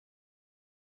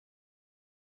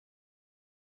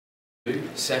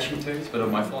Session 2, it's a bit of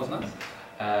a mouthful, isn't it?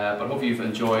 But hopefully you've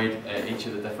enjoyed each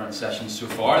of the different sessions so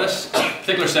far. This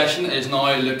particular session is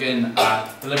now looking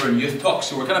at delivering youth talks,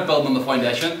 so we're kind of building on the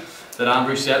foundation that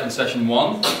Andrew set in session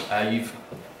 1. You've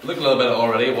looked a little bit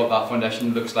already at what that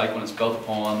foundation looks like when it's built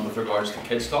upon with regards to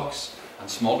kids talks and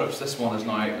small groups. This one is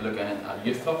now looking at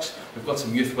youth talks. We've got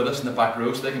some youth with us in the back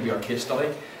row, so they can be our case study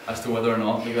as to whether or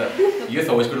not youth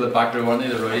always go to the back row, aren't they?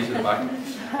 The roadies to the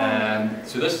back.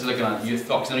 So this is looking at youth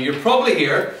talks. Now you're probably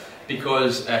here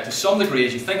because to some degree,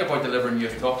 as you think about delivering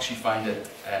youth talks, you find it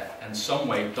in some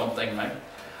way daunting, right?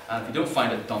 And if you don't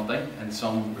find it daunting in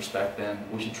some respect, then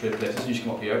we should trade places. You should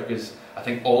come up here because I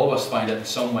think all of us find it in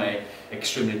some way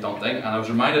extremely daunting. And I was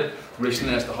reminded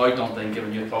recently as to how daunting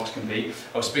giving youth talks can be.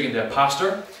 I was speaking to a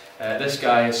pastor. This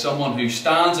guy is someone who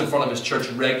stands in front of his church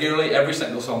regularly every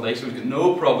single Sunday, so he's got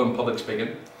no problem public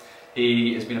speaking.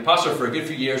 He has been a pastor for a good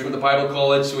few years with the Bible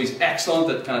college, so he's excellent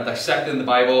at kind of dissecting the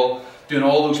Bible, doing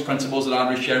all those principles that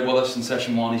Andrew shared with us in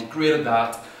session 1. He's great at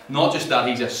that. Not just that,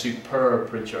 he's a superb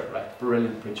preacher, right?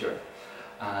 Brilliant preacher.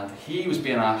 And he was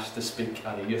being asked to speak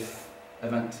at a youth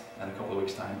event in a couple of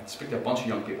weeks' time, to speak to a bunch of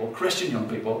young people, Christian young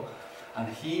people, and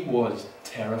he was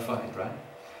terrified, right?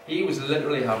 He was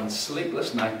literally having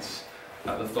sleepless nights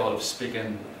at the thought of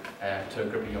speaking to a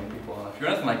group of young people. And if you're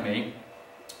anything like me,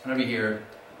 whenever you hear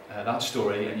that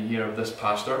story and you hear of this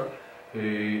pastor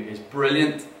who is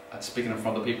brilliant at speaking in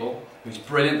front of people, who's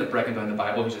brilliant at breaking down the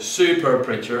Bible, who's a superb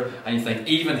preacher, and you think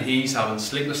even he's having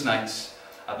sleepless nights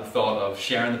at the thought of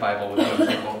sharing the Bible with young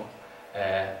people,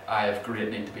 I have great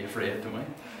need to be afraid, don't we?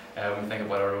 When we think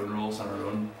about our own rules and our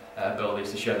own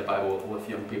abilities to share the Bible with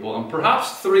young people. And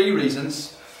perhaps 3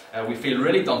 reasons we feel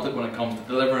really daunted when it comes to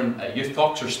delivering youth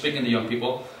talks or speaking to young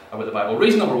people about the Bible.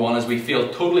 Reason number 1 is we feel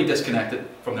totally disconnected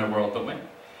from their world, don't we?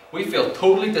 We feel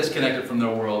totally disconnected from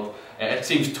their world. It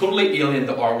seems totally alien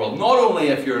to our world. Not only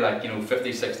if you're like,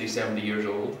 50, 60, 70 years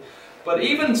old, but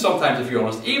even sometimes, if you're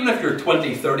honest, even if you're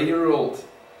 20, 30-year-old,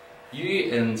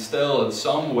 you still in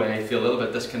some way feel a little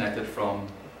bit disconnected from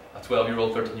a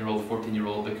 12-year-old, 13-year-old,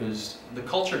 14-year-old, because the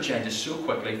culture changes so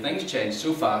quickly, things change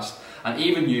so fast, and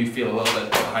even you feel a little bit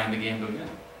behind the game, don't you?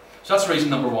 So that's reason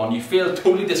number 1. You feel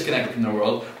totally disconnected from their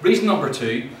world. Reason number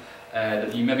 2,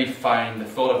 that you maybe find the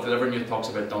thought of delivering your talks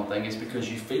about daunting is because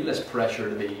you feel this pressure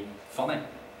to be funny,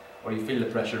 or you feel the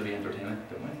pressure to be entertaining,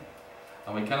 don't we?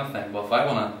 And we kind of think, well, if I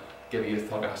want to give a youth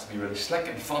talk, it has to be really slick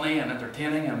and funny and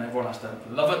entertaining, and everyone has to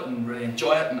love it and really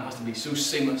enjoy it, and it has to be so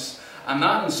seamless. And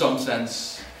that, in some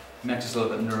sense, makes us a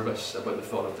little bit nervous about the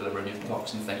thought of delivering youth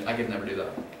talks and think, I could never do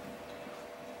that.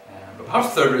 But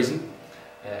perhaps the 3rd reason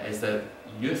is that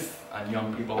youth and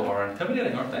young people are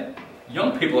intimidating, aren't they?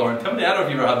 Young people are intimidating. I don't know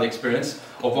if you've ever had the experience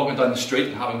of walking down the street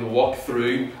and having to walk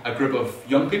through a group of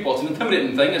young people. It's an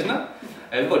intimidating thing, isn't it?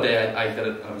 The other day I did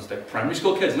it, I was like primary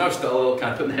school kids, and I was still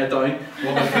kind of putting the head down,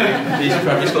 walking through these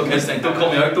primary school kids saying, don't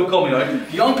call me out, don't call me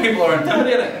out. Young people are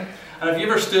intimidating. And if you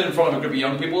ever stood in front of a group of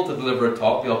young people to deliver a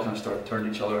talk, they all kind of start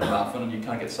turning to each other and laughing, and you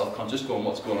kind of get self-conscious going,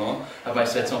 what's going on? Have I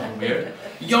said something weird?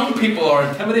 Young people are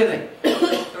intimidating.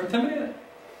 They're intimidating.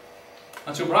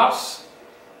 And so perhaps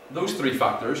those 3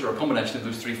 factors, or a combination of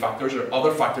those 3 factors, or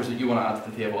other factors that you want to add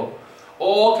to the table,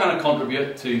 all kind of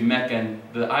contribute to making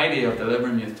the idea of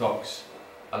delivering youth talks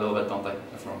a little bit daunting,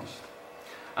 if we're honest.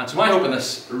 And so my hope in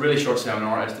this really short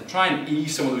seminar is to try and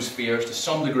ease some of those fears to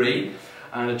some degree,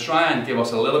 and to try and give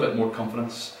us a little bit more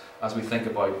confidence as we think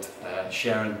about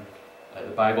sharing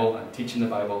the Bible and teaching the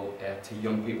Bible to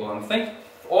young people. And I think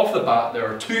off the bat there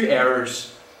are 2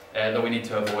 errors that we need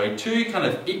to avoid, 2 kind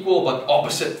of equal but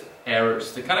opposite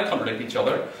errors. They kind of contradict each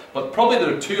other, but probably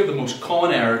there are 2 of the most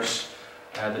common errors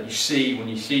that you see when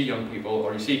you see young people,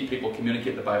 or you see people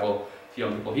communicate the Bible to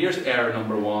young people. Here's error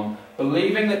number 1,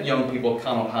 believing that young people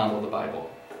cannot handle the Bible.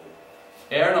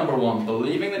 Error number 1,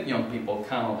 believing that young people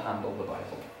cannot handle the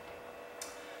Bible.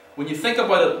 When you think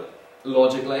about it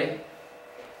logically,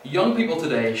 young people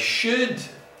today should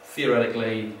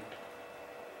theoretically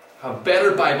have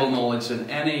better Bible knowledge than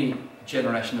any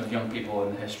generation of young people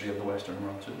in the history of the Western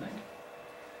world, shouldn't they?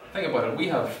 Think about it, we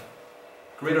have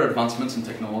greater advancements in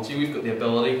technology, we've got the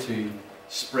ability to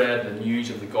spread the news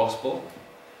of the gospel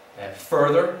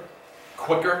further,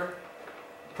 quicker,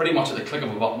 pretty much at the click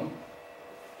of a button,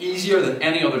 easier than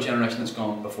any other generation that's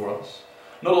gone before us.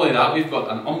 Not only that, we've got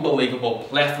an unbelievable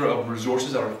plethora of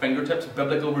resources at our fingertips,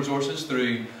 biblical resources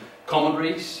through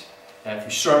commentaries, through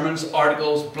sermons,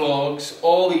 articles, blogs,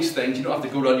 all these things. You don't have to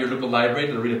go down to your local library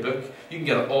to read a book. You can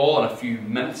get it all in a few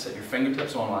minutes at your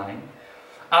fingertips online.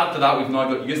 Added to that, we've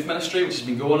now got youth ministry, which has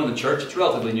been going in the church. It's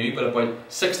relatively new, but about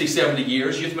 60, 70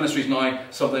 years. Youth ministry is now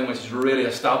something which is really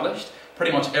established,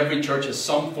 Pretty much every church has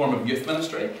some form of youth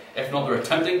ministry. If not, they're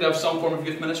attempting to have some form of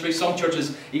youth ministry. Some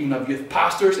churches even have youth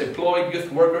pastors, employed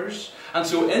youth workers. And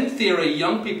so in theory,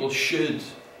 young people should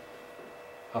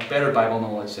have better Bible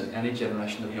knowledge than any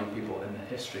generation of young people in the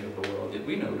history of the world. Yet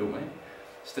we know, don't we,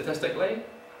 statistically,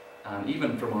 and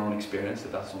even from our own experience,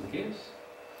 that that's not the case.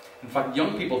 In fact,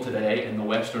 young people today in the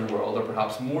Western world are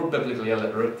perhaps more biblically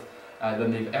illiterate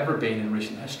than they've ever been in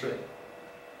recent history.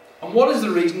 And what is the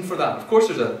reason for that? Of course,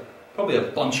 there's probably a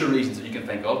bunch of reasons that you can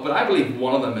think of, but I believe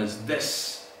one of them is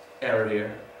this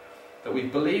area, that we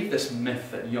believe this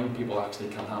myth that young people actually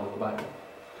can handle the Bible.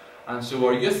 And so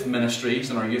our youth ministries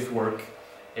and our youth work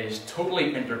is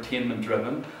totally entertainment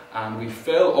driven, and we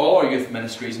fill all our youth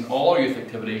ministries and all our youth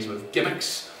activities with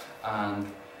gimmicks and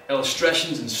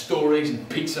illustrations and stories and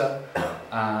pizza,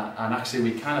 and actually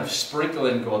we kind of sprinkle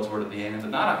in God's Word at the end,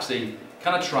 and that actually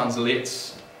kind of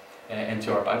translates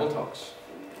into our Bible talks.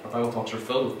 Our Bible talks are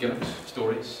filled with gimmicks,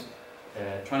 stories,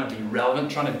 trying to be relevant,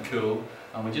 trying to be cool,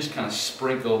 and we just kind of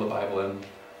sprinkle the Bible in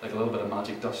like a little bit of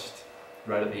magic dust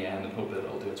right at the end and hope that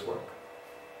it'll do its work.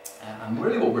 And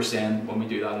really what we're saying when we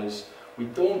do that is we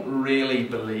don't really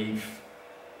believe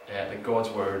that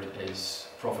God's Word is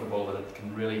profitable, that it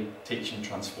can really teach and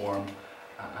transform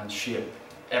and shape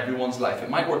everyone's life.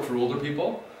 It might work for older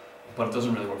people, but it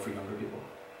doesn't really work for younger people.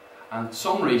 And for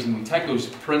some reason we take those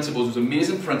principles, those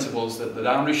amazing principles that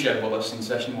Andrew shared with us in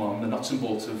session 1, the nuts and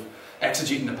bolts of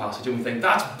exegeting the passage, and we think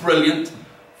that's brilliant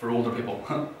for older people.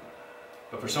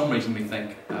 But for some reason we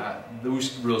think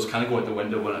those rules kind of go out the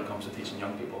window when it comes to teaching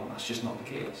young people, and that's just not the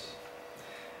case.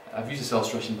 I've used this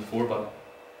illustration before, but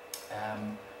a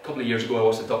couple of years ago I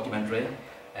watched a documentary,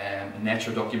 a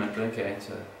nature documentary. Okay, it's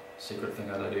a secret thing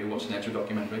that I do, watch nature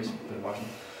documentaries, a bit of watching.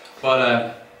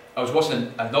 But I was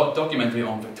watching a documentary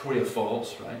on Victoria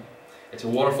Falls, right? It's a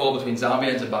waterfall between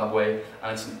Zambia and Zimbabwe,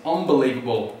 and it's an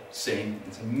unbelievable scene.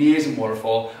 It's an amazing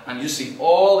waterfall, and you see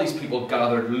all these people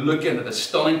gathered looking at this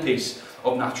stunning piece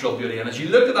of natural beauty. And as you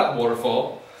looked at that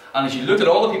waterfall, and as you looked at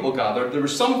all the people gathered, there were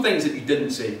some things that you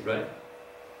didn't see, right?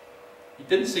 You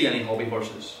didn't see any hobby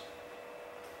horses.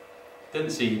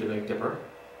 Didn't see the Big Dipper.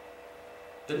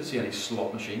 Didn't see any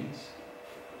slot machines.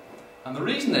 And the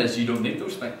reason is you don't need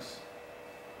those things.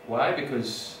 Why?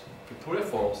 Because Victoria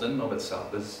Falls in and of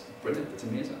itself is brilliant, it's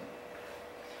amazing.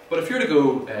 But if you're to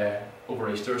go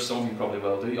over Easter, some of you probably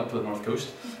will do, up to the north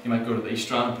coast, you might go to the East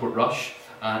Strand and Portrush,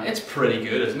 and it's pretty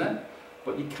good, isn't it?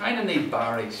 But you kind of need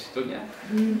Barry's, don't you?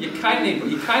 You kind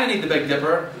of need the Big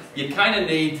Dipper, you kind of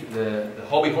need the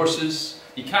hobby horses,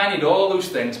 you kind of need all those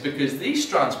things, because the East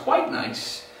Strand's quite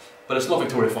nice, but it's not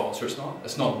Victoria Falls, or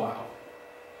it's not wow.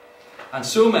 And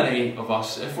so many of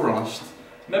us, if we're honest,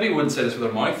 maybe we wouldn't say this with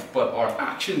our mouth, but our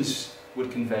actions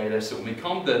would convey this, that when we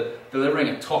come to delivering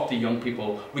a talk to young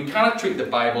people, we kind of treat the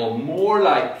Bible more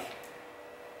like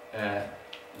the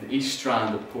East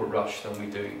Strand of Portrush than we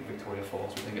do Victoria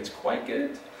Falls. We think it's quite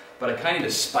good, but I kind of need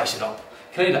to spice it up.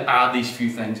 I kind of need to add these few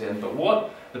things in. But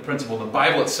what the principle, the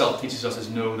Bible itself teaches us is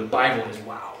no, the Bible is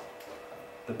wow.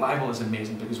 The Bible is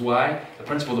amazing, because why? The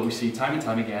principle that we see time and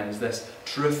time again is this: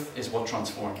 truth is what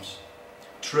transforms.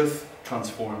 Truth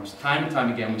transforms. Time and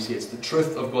time again we see it's the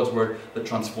truth of God's Word that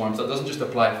transforms. That doesn't just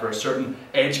apply for a certain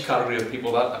age category of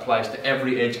people, that applies to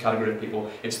every age category of people.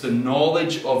 It's the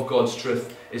knowledge of God's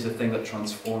truth is the thing that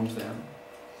transforms them.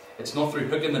 It's not through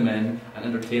hooking them in and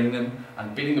entertaining them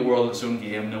and beating the world at its own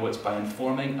game. No, it's by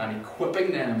informing and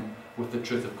equipping them with the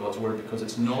truth of God's Word, because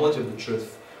it's knowledge of the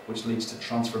truth which leads to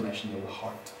transformation of the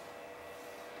heart.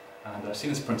 And I've seen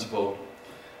this principle,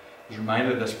 I was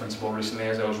reminded of this principle recently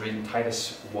as I was reading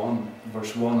Titus 1,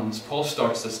 verse 1, and as Paul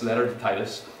starts this letter to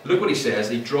Titus, look what he says.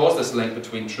 He draws this link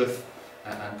between truth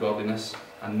and godliness,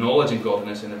 and knowledge and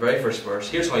godliness in the very first verse.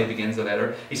 Here's how he begins the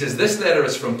letter. He says, "This letter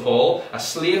is from Paul, a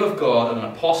slave of God and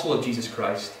an apostle of Jesus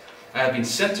Christ. I have been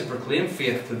sent to proclaim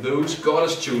faith to those God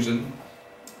has chosen,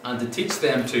 and to teach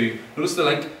them to," notice the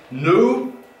link,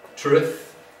 "know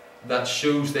truth that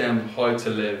shows them how to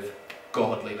live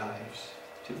godly lives."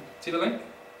 See the link?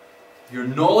 Your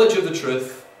knowledge of the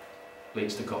truth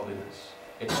leads to godliness.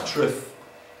 It's truth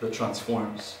that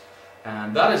transforms.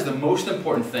 And that is the most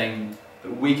important thing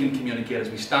that we can communicate as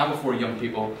we stand before young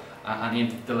people and aim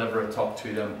to deliver a talk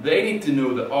to them. They need to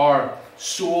know that our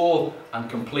sole and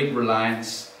complete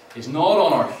reliance is not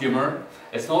on our humour,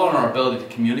 it's not on our ability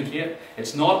to communicate,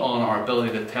 it's not on our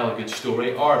ability to tell a good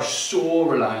story. Our sole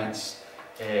reliance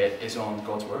is on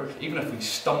God's Word. Even if we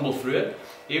stumble through it,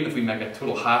 even if we make a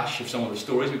total hash of some of the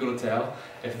stories we're going to tell,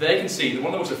 if they can see, one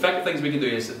of the most effective things we can do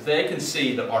is that they can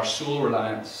see that our sole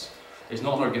reliance is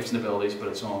not on our gifts and abilities, but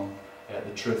it's on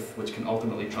the truth which can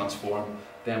ultimately transform,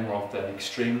 then we're off to an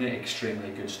extremely, extremely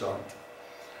good start.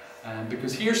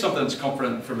 Because here's something that's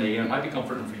comforting for me, and it might be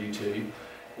comforting for you too.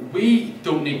 We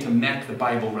don't need to make the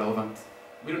Bible relevant.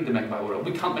 We don't need to make the Bible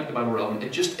relevant. We can't make the Bible relevant.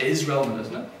 It just is relevant,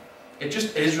 isn't it? It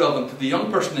just is relevant to the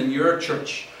young person in your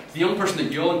church, the young person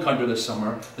that you'll encounter this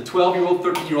summer, the 12-year-old,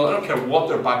 13-year-old, I don't care what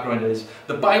their background is.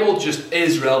 The Bible just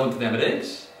is relevant to them. It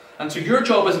is. And so your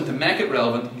job isn't to make it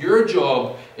relevant. Your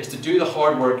job is to do the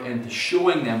hard work into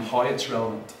showing them how it's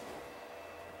relevant.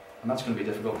 And that's going to be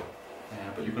difficult.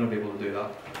 But you're going to be able to do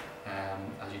that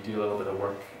as you do a little bit of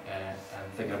work and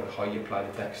thinking about how you apply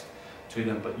the text to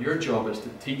them. But your job is to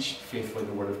teach faithfully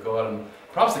the Word of God. And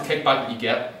perhaps the kickback that you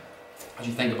get as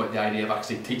you think about the idea of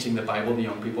actually teaching the Bible to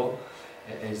young people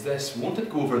is this: won't it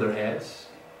go over their heads?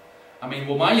 I mean,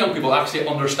 will my young people actually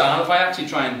understand if I actually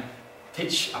try and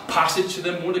teach a passage to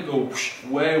them? Won't it go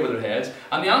way over their heads?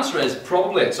 And the answer is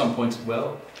probably at some point it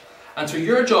will. And so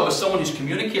your job as someone who's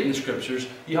communicating the Scriptures,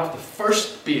 you have to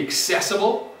first be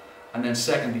accessible, and then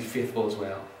second be faithful as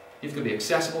well. You have to be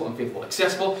accessible and faithful.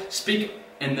 Accessible, speak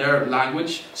in their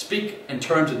language, speak in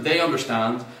terms that they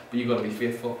understand, but you've got to be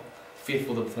faithful.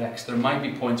 Faithful to the text. There might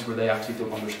be points where they actually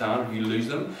don't understand or you lose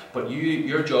them, but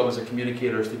your job as a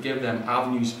communicator is to give them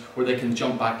avenues where they can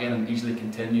jump back in and easily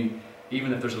continue.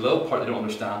 Even if there's a little part they don't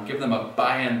understand, give them a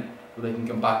buy-in where they can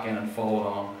come back in and follow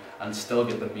along and still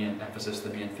get the main emphasis, the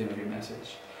main theme of your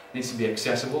message. It needs to be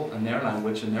accessible in their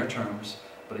language, in their terms,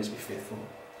 but it needs to be faithful.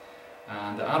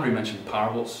 And Andrew mentioned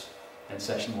parables in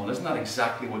session 1. Isn't that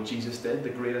exactly what Jesus did? The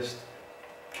greatest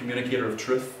communicator of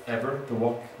truth ever to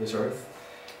walk this earth.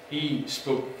 He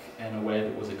spoke in a way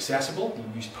that was accessible.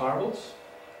 He used parables,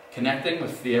 connecting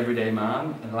with the everyday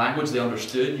man in language they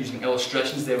understood, using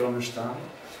illustrations they would understand.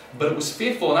 But it was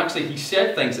faithful, and actually he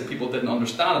said things that people didn't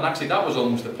understand, and actually that was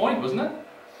almost the point, wasn't it?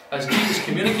 As Jesus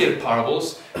communicated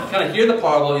parables, you kind of hear the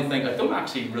parable and you think, I don't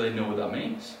actually really know what that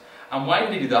means. And why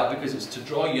did he do that? Because it's to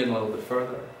draw you in a little bit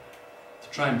further. To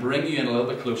try and bring you in a little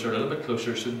bit closer,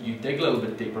 so that you dig a little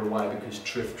bit deeper. Why? Because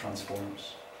truth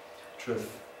transforms.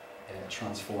 Truth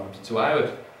transforms. And so I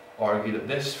would argue that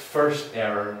this first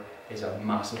error is a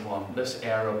massive one. This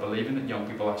error of believing that young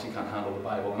people actually can't handle the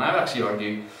Bible. And I would actually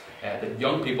argue that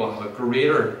young people have a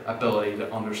greater ability to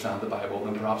understand the Bible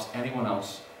than perhaps anyone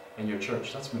else in your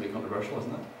church. That's maybe controversial,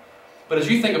 isn't it? But as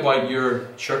you think about your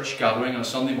church gathering on a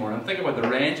Sunday morning, think about the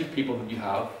range of people that you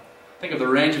have. Think of the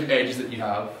range of ages that you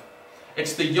have.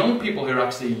 It's the young people who are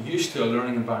actually used to a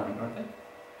learning environment, aren't they?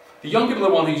 The young people are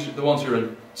the ones who are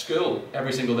in school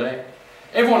every single day.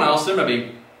 Everyone else, they're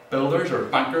maybe builders or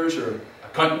bankers or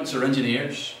accountants or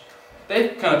engineers.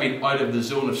 They've kind of been out of the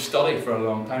zone of study for a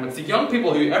long time. It's the young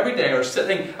people who every day are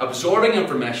sitting, absorbing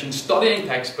information, studying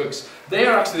textbooks. They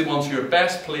are actually the ones who are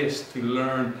best placed to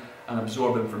learn and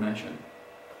absorb information.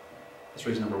 That's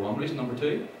reason number one. Reason number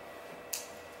two,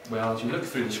 well, as you look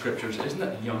through the Scriptures, isn't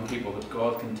it young people that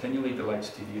God continually delights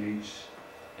to use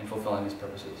in fulfilling His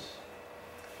purposes?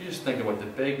 You just think about the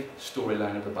big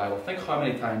storyline of the Bible. Think how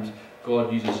many times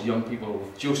God uses young people,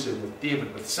 with Joseph, with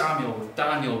David, with Samuel, with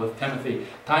Daniel, with Timothy.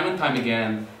 Time and time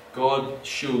again, God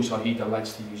shows how He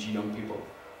delights to use young people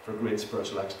for great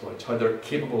spiritual exploits, how they're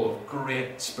capable of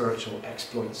great spiritual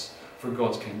exploits for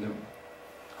God's kingdom.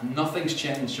 And nothing's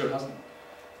changed, sure it hasn't.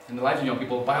 In the life of young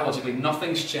people, biologically,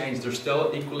 nothing's changed. They're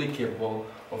still equally capable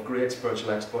of great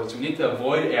spiritual exploits. So we need to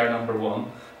avoid error number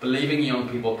one, believing young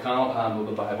people cannot handle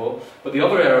the Bible. But the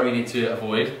other error we need to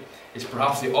avoid is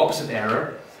perhaps the opposite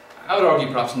error. I would argue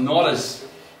perhaps not as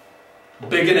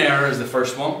big an error as the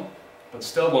first one, but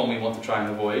still one we want to try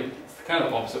and avoid. It's the kind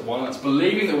of opposite one. It's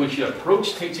believing that we should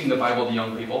approach teaching the Bible to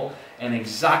young people in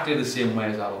exactly the same way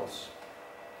as adults.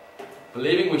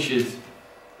 Believing we should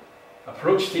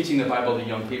approach teaching the Bible to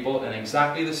young people in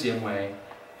exactly the same way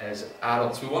as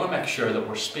adults. We want to make sure that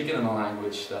we're speaking in a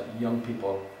language that young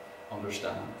people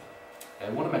understand.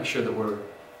 We want to make sure that we're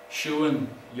showing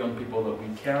young people that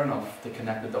we care enough to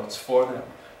connect the dots for them,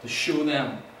 to show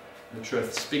them the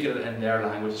truth, speak it in their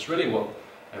language. It's really what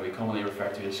we commonly refer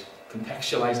to as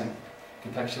contextualizing.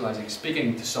 Contextualizing,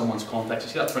 speaking to someone's context.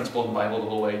 You see that principle in the Bible the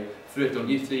whole way through it, don't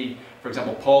you? See, for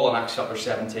example, Paul in Acts chapter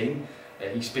 17,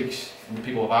 he speaks to the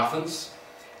people of Athens.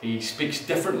 He speaks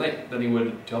differently than he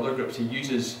would to other groups. He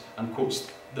uses and quotes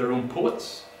their own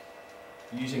poets,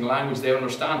 using language they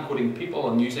understand, quoting people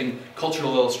and using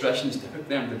cultural illustrations to hook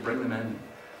them, to bring them in.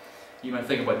 You might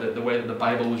think about the way that the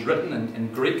Bible was written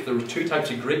in Greek. There were two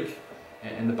types of Greek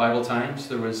in the Bible times.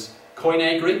 There was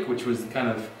Koine Greek, which was the kind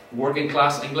of working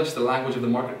class English, the language of the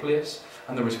marketplace.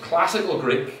 And there was Classical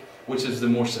Greek, which is the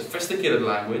more sophisticated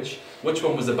language. Which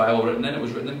one was the Bible written in? It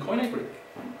was written in Koine Greek.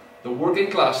 The working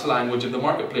class language of the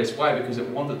marketplace. Why? Because it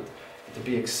wanted to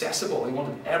be accessible. It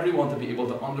wanted everyone to be able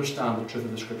to understand the truth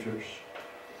of the Scriptures.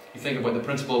 You think about the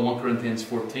principle in 1 Corinthians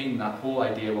 14, that whole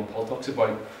idea when Paul talks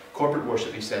about corporate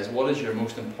worship, he says, what is your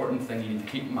most important thing you need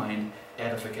to keep in mind?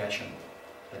 Edification.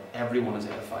 That everyone is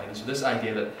edified. And so this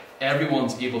idea that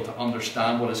everyone's able to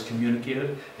understand what is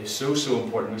communicated is so, so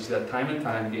important. We see that time and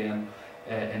time again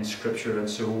in Scripture. And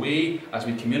so we, as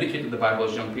we communicate the Bible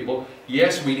as young people,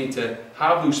 yes, we need to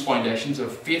have those foundations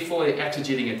of faithfully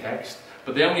exegeting a text,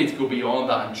 but then we need to go beyond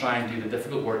that and try and do the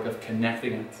difficult work of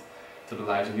connecting it to the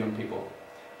lives of young people.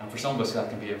 And for some of us that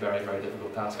can be a very, very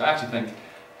difficult task. I actually think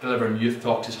delivering youth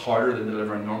talks is harder than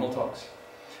delivering normal talks.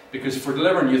 Because for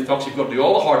delivering youth talks, you've got to do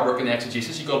all the hard work in the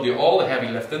exegesis, you've got to do all the heavy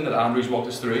lifting that Andrew's walked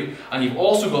us through, and you've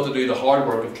also got to do the hard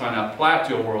work of trying to apply it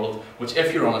to a world which,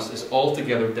 if you're honest, is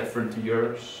altogether different to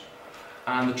yours.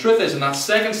 And the truth is, in that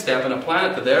second step, in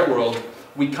applying it to their world,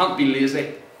 we can't be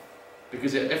lazy.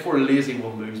 Because if we're lazy,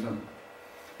 we'll lose them.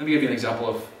 Let me give you an example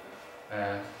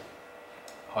of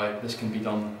how this can be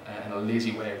done in a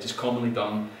lazy way, which is commonly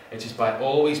done. It's just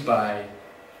always by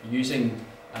using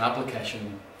an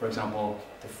application, for example,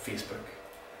 to Facebook.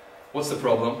 What's the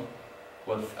problem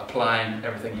with applying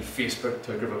everything to Facebook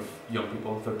to a group of young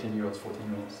people, 13-year-olds,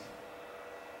 14-year-olds?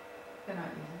 They're not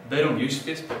using it. They don't use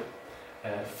Facebook.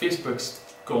 Facebook's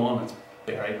gone, it's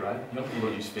buried, right? Young people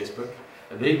don't use Facebook.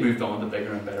 They've moved on to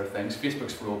bigger and better things.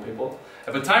 Facebook's for old people.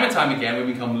 But time and time again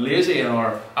we become lazy in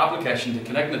our application to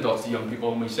connecting the dots to young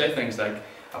people, and we say things like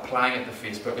applying it to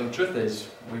Facebook, and the truth is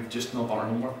we've just not done our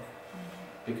homework.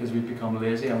 Because we've become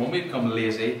lazy, and when we become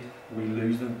lazy, we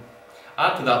lose them.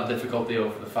 Add to that the difficulty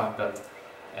of the fact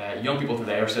that young people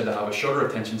today are said to have a shorter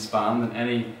attention span than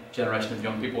any generation of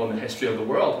young people in the history of the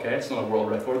world. Okay, it's not a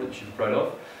world record that you should be proud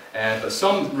of. But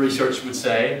some research would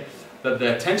say that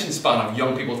the attention span of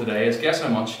young people today is, guess how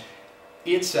much?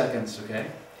 8 seconds, okay?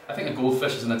 I think a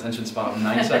goldfish is an attention span of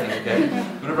 9 seconds, okay?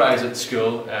 Whenever I was at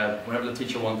school, whenever the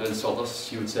teacher wanted to insult us,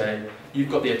 she would say, you've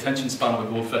got the attention span of a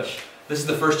goldfish. This is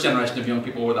the first generation of young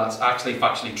people where that's actually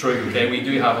factually true, okay? We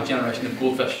do have a generation of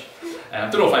goldfish. I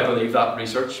don't know if I believe that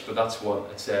research, but that's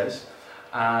what it says.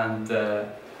 And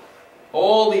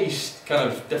all these kind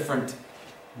of different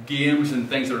games and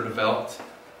things that are developed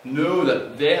know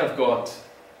that they have got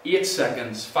 8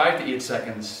 seconds, 5 to 8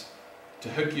 seconds to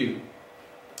hook you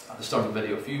at the start of the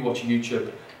video. If you watch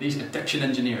YouTube, these addiction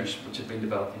engineers which have been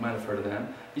developed, you might have heard of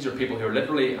them. These are people who are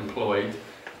literally employed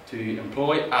to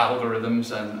employ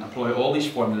algorithms and employ all these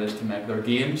formulas to make their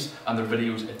games and their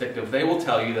videos addictive. They will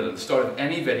tell you that at the start of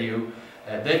any video,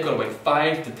 they've got about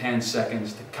 5 to 10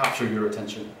 seconds to capture your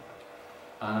attention.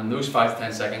 And in those 5 to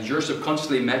 10 seconds, you're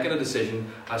subconsciously making a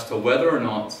decision as to whether or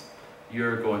not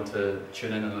you're going to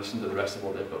tune in and listen to the rest of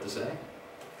what they've got to say.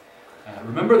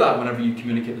 Remember that whenever you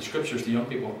communicate the scriptures to young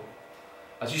people.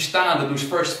 As you stand in those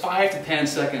first 5 to 10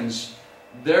 seconds,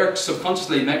 they're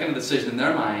subconsciously making a decision in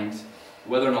their mind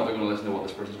whether or not they're going to listen to what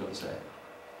this person's going to say.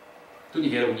 Don't you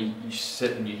hear it when you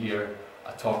sit and you hear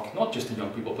a talk, not just to young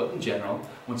people, but in general,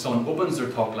 when someone opens their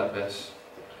talk like this?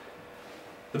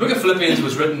 The book of Philippians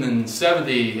was written in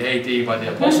 70 AD by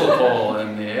the Apostle Paul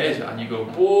in the Asia, and you go,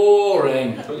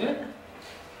 boring, don't you?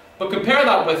 But compare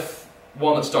that with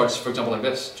one that starts, for example, like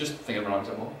this. Just think of an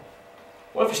example.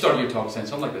 What if you started your talk saying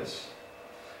something like this?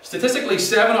 Statistically,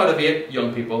 7 out of 8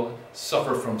 young people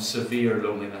suffer from severe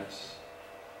loneliness.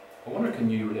 I wonder, can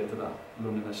you relate to that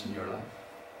loneliness in your life?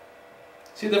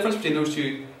 See the difference between those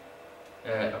two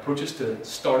approaches to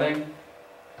starting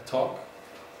a talk?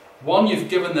 One, you've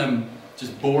given them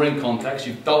just boring context,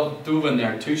 you've dove in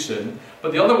there too soon,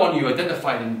 but the other one, you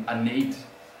identified a need.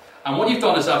 And what you've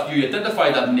done is, after you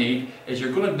identify that need, is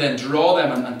you're going to then draw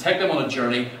them and take them on a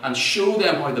journey and show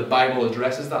them how the Bible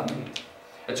addresses that need.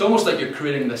 It's almost like you're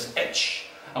creating this itch.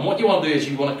 And what you want to do is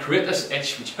you want to create this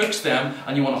itch which hooks them,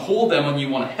 and you want to hold them and you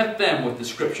want to hit them with the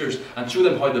scriptures and show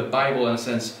them how the Bible, in a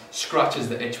sense, scratches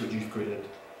the itch which you've created.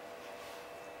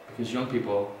 Because young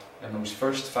people, in those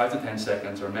first 5 to 10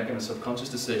 seconds, are making a subconscious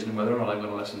decision whether or not I'm going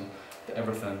to listen to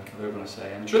everything they're going to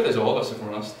say. And the truth is, all of us, if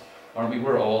we're honest, aren't we?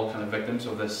 We're all kind of victims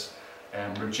of this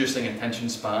reducing attention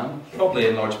span, probably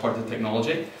in large part to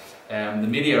technology. The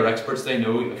media are experts, they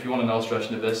know. If you want an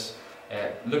illustration of this,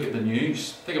 look at the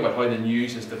news. Think about how the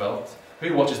news is developed.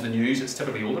 Who watches the news? It's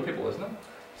typically older people, isn't it?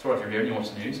 Sorry if you're here and you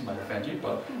watch the news, it might offend you,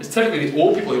 but it's typically the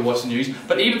old people who watch the news.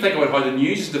 But even think about how the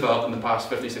news has developed in the past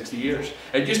 50, 60 years.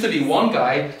 It used to be one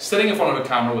guy sitting in front of a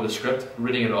camera with a script,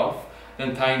 reading it off.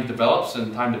 Then time develops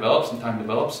and time develops and time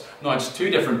develops. Now it's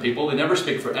 2 different people. They never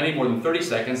speak for any more than 30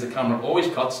 seconds. The camera always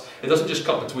cuts. It doesn't just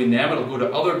cut between them. It'll go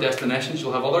to other destinations.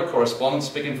 You'll have other correspondents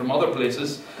speaking from other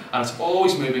places. And it's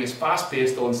always moving. It's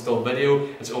fast-paced on still video.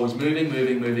 It's always moving,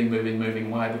 moving, moving, moving, moving.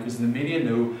 Why? Because the media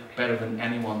know better than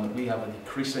anyone that we have a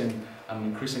decreasing and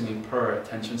increasingly poor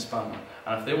attention span.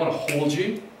 And if they want to hold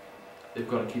you, they've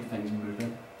got to keep things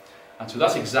moving. And so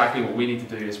that's exactly what we need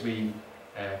to do as we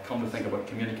come to think about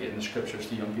communicating the scriptures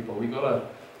to young people. We've got to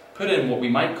put in what we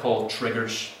might call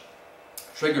triggers.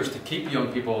 Triggers to keep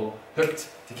young people hooked,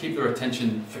 to keep their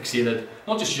attention fixated.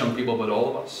 Not just young people, but all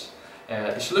of us.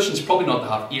 The solution is probably not to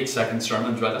have 8-second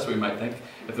sermons, right? That's what we might think.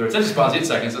 If their attention span is 8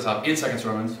 seconds, let's have 8-second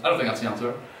sermons. I don't think that's the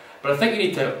answer. But I think you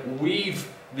need to weave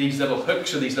these little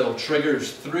hooks or these little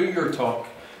triggers through your talk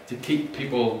to keep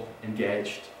people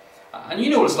engaged. And you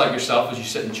know what it's like yourself as you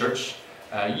sit in church.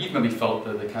 You've maybe felt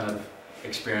the kind of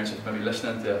experience of maybe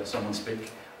listening to someone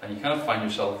speak, and you kind of find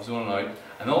yourself zoning out,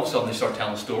 and all of a sudden they start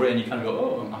telling a story and you kind of go,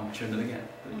 oh, I'm tuned in again.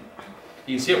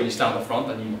 You can see it when you stand at the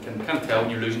front, and you can kind of tell when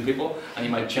you're losing people, and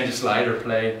you might change a slide or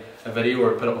play a video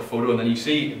or put up a photo, and then you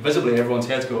see visibly everyone's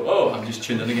heads go, oh, I'm just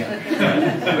tuned in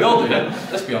again. We all do it,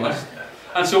 let's be honest.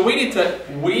 And so we need to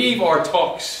weave our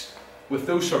talks with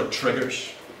those sort of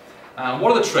triggers.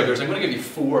 What are the triggers? I'm going to give you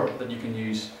 4 that you can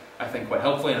use, I think, quite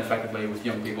helpfully and effectively with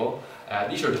young people.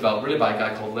 These are developed really by a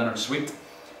guy called Leonard Sweet,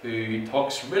 who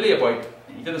talks really about,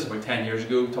 he did this about 10 years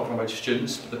ago, talking about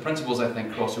students, but the principles I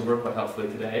think cross over quite helpfully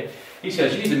today. He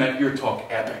says you need to make your talk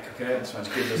epic, okay? That sounds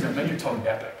good, doesn't it? Make your talk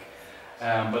epic.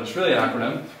 But it's really an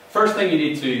acronym. First thing you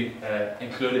need to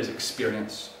include is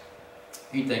experience.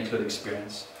 You need to include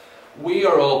experience. We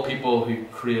are all people who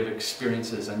crave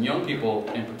experiences, and young people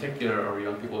in particular are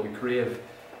young people who crave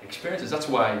experiences. That's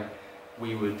why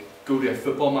we would go to a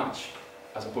football match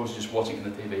as opposed to just watching it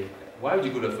on the TV. Why would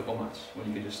you go to a football match when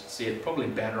you could just see it probably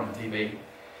better on TV?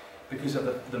 Because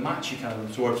at the match you kind of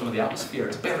absorb some of the atmosphere.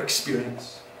 It's a better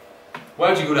experience.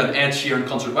 Why would you go to an Ed Sheeran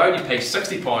concert? Why would you pay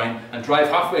 £60 and drive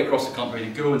halfway across the country to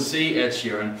go and see Ed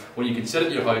Sheeran when you can sit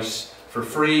at your house for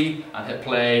free and hit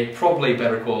play, probably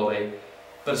better quality,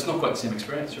 but it's not quite the same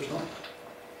experience, it's not.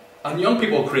 And young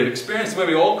people crave experience, the way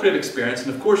we all crave experience,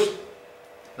 and of course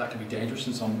that can be dangerous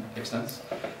in some extents.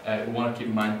 We want to keep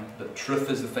in mind that truth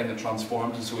is the thing that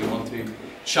transforms, and so we want to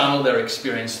channel their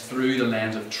experience through the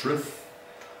lens of truth.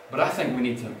 But I think we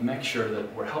need to make sure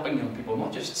that we're helping young people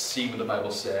not just see what the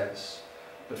Bible says,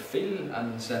 but feel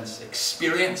and, in a sense,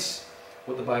 experience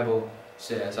what the Bible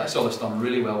says. I saw this done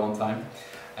really well one time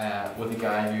with a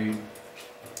guy who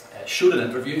showed an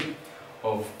interview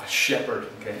of a shepherd.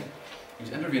 Okay, he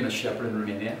was interviewing a shepherd in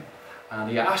Romania, and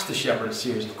he asked the shepherd a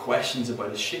series of questions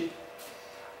about his sheep.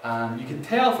 And you could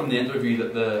tell from the interview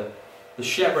that the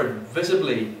shepherd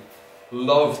visibly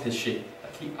loved his sheep.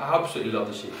 Like, he absolutely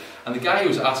loved his sheep. And the guy who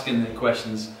was asking the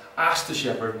questions asked the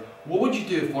shepherd, what would you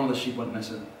do if one of the sheep went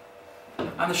missing?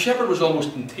 And the shepherd was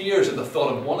almost in tears at the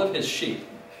thought of one of his sheep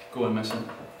going missing.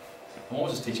 And what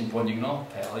was his teaching point? You cannot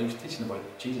tell. He was teaching about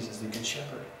Jesus as the good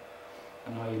shepherd,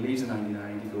 and how he leaves the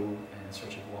 99 to go in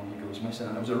search of one who goes missing.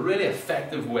 And it was a really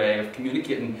effective way of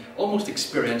communicating, almost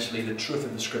experientially, the truth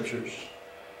of the scriptures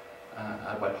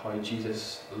about how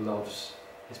Jesus loves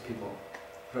his people.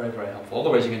 Very, very helpful. All the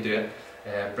ways you can do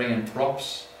it: bring in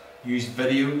props, use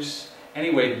videos,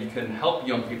 any way that you can help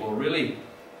young people really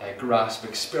grasp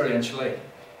experientially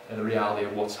the reality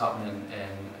of what's happening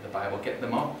in the Bible. Get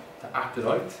them up to act it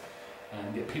out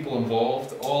and get people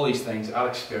involved. All these things add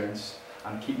experience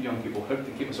and keep young people hooked,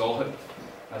 and keep us all hooked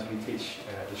as we teach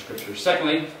the scriptures.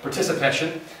 Secondly,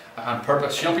 participation and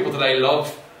purpose. Young people today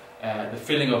love the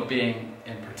feeling of being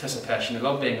in participation. They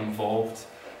love being involved.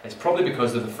 It's probably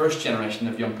because they're the first generation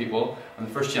of young people and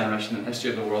the first generation in the history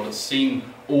of the world that's seen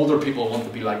older people want to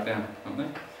be like them, don't they?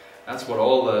 That's what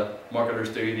all the marketers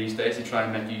do these days. They try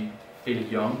and make you feel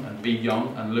young and be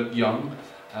young and look young.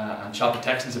 And child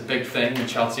protection is a big thing, and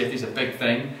child safety is a big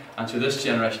thing. And so this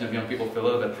generation of young people feel a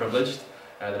little bit privileged,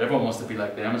 that everyone wants to be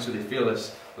like them, and so they feel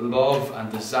this love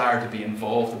and desire to be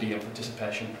involved, to be in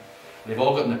participation. They've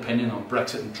all got an opinion on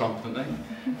Brexit and Trump, don't they?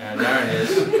 The irony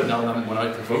is that none of them went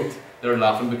out to vote. They're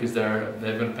laughing because they've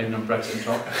got an opinion on Brexit and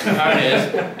Trump. The irony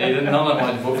is none of them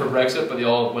wanted to vote for Brexit, but they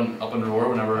all went up in roar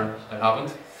whenever it happened,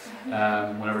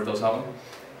 whenever it does happen.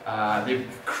 They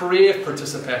crave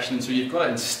participation, so you've got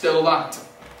to instill that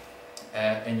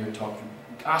in your talk.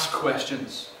 Ask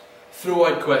questions, throw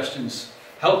out questions,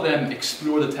 help them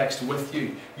explore the text with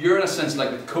you. You're in a sense like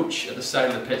the coach at the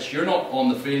side of the pitch. You're not on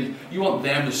the field. You want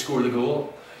them to score the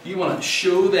goal. You want to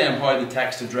show them how the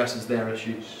text addresses their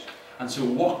issues. And so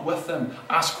walk with them,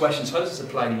 ask questions. How does this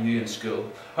apply to you in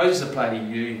school? How does this apply to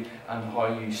you and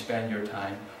how you spend your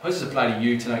time? How does this apply to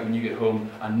you tonight when you get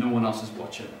home and no one else is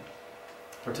watching?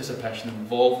 Participation,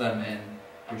 involve them in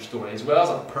your story, as well as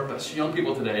a purpose. Young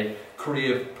people today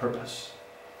crave purpose.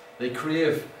 They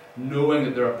crave knowing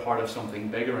that they're a part of something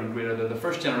bigger and greater. They're the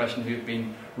first generation who've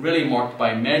been really marked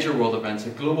by major world events, a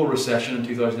global recession in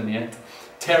 2008,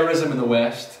 terrorism in the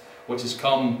West, which has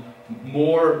come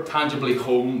more tangibly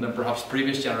home than perhaps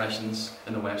previous generations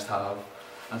in the West have.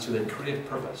 And so they crave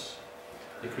purpose.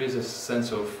 They crave this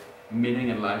sense of meaning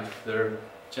in life. They're a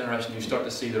generation who start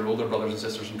to see their older brothers and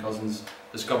sisters and cousins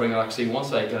discovering that actually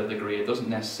once I get a degree, it doesn't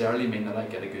necessarily mean that I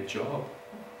get a good job.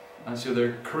 And so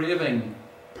they're craving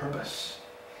purpose,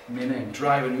 meaning,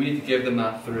 drive, and we need to give them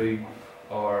that through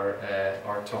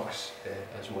our talks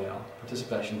as well.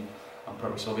 Participation and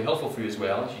purpose will be helpful for you as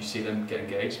well as you see them get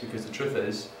engaged, because the truth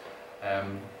is,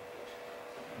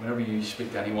 whenever you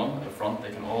speak to anyone at the front, they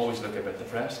can always look a bit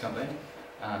depressed, can't they?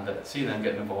 And see them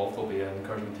getting involved will be an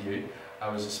encouragement to you. I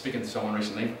was speaking to someone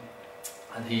recently,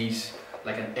 and he's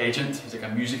like an agent, he's like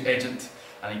a music agent,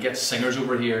 and he gets singers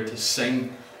over here to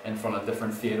sing in front of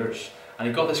different theatres. And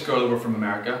he got this girl over from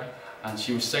America, and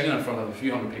she was singing in front of a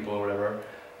few hundred people or whatever,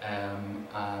 and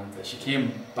she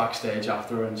came backstage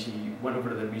after, and she went over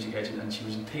to the music agent and she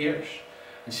was in tears.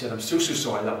 And she said, "I'm so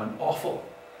sorry, that went awful."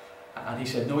 And he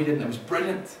said, "No, he didn't, it was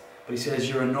brilliant." But he says,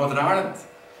 "You're in Northern Ireland,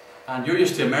 and you're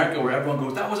used to America where everyone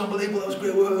goes, 'That was unbelievable, that was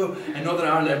great, whoa.' In Northern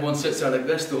Ireland, everyone sits there like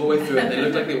this the whole way through it, and they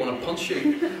look like they want to punch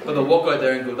you. But they'll walk out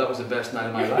there and go, 'That was the best night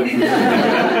of my life.'"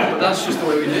 But that's just the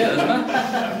way we do it, isn't it?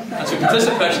 And so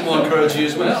participation will encourage you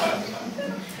as well.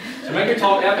 So make your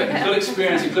talk epic, include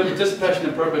experience, include participation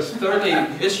and purpose. Thirdly,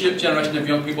 this generation of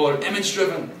young people are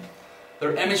image-driven.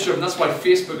 They're image-driven. That's why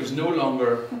Facebook is no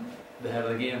longer the head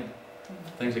of the game.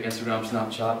 Things like Instagram,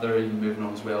 Snapchat, they're even moving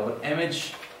on as well. But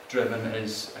image-driven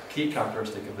is a key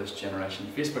characteristic of this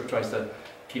generation. Facebook tries to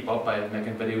keep up by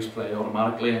making videos play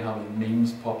automatically and having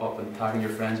memes pop up and tagging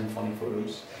your friends in funny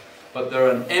photos. But they're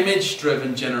an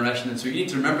image-driven generation, and so you need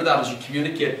to remember that as you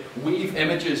communicate. Weave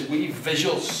images, weave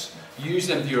visuals. Use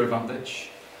them to your advantage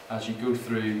as you go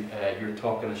through your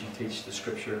talk and as you teach the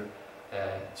scripture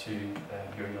to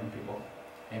your young people.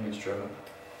 Image-driven.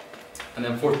 And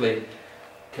then fourthly,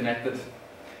 connected.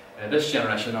 This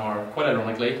generation are, quite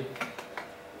ironically,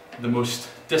 the most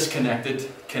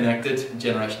disconnected, connected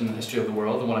generation in the history of the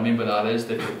world. And what I mean by that is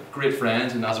they've got great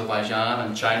friends in Azerbaijan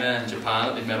and China and Japan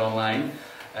that they've met online,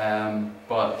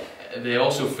 but they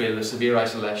also feel the severe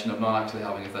isolation of not actually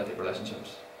having authentic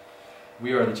relationships.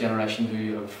 We are the generation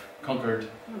who have conquered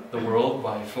the world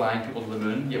by flying people to the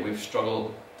moon, yet we've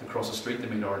struggled to cross the street to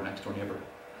meet our next door neighbour.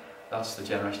 That's the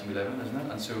generation we live in, isn't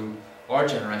it? And so our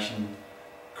generation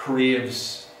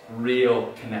craves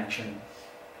real connection,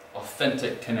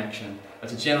 authentic connection.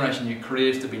 It's a generation who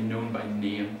craves to be known by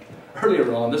name.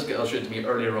 Earlier on, this girl showed to me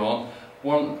earlier on,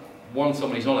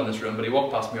 somebody, he's not in this room, but he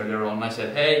walked past me earlier on and I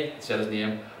said, "Hey," said his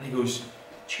name, and he goes,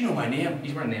 "Do you know my name?"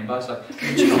 He's wearing a name badge. Like,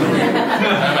 "Do you know my name?"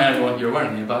 And I went, "You're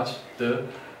wearing a name badge, duh."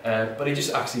 But he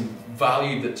just actually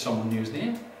valued that someone knew his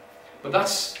name. But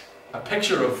that's a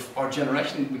picture of our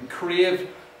generation. We crave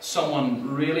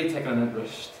someone really taking an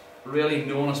interest, really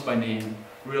knowing us by name,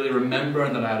 really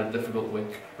remembering that I had a difficult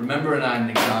week, remembering I had an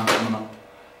exam coming up.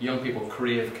 Young people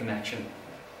crave connection,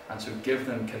 and so give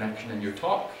them connection in your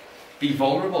talk. Be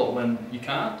vulnerable when you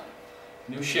can't.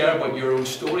 You know, share about your own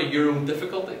story, your own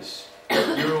difficulties,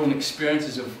 your own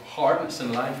experiences of hardness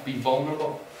in life. Be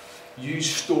vulnerable. Use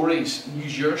stories,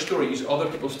 use your story, use other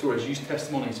people's stories, use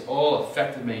testimonies, all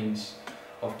effective means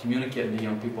of communicating to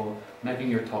young people, making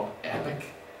your talk epic,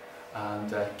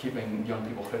 and keeping young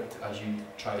people hooked as you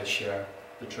try to share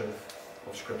the truth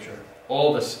of Scripture.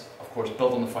 All this, of course,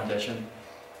 built on the foundation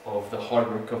of the hard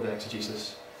work of the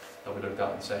exegesis that we looked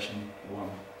at in session 1.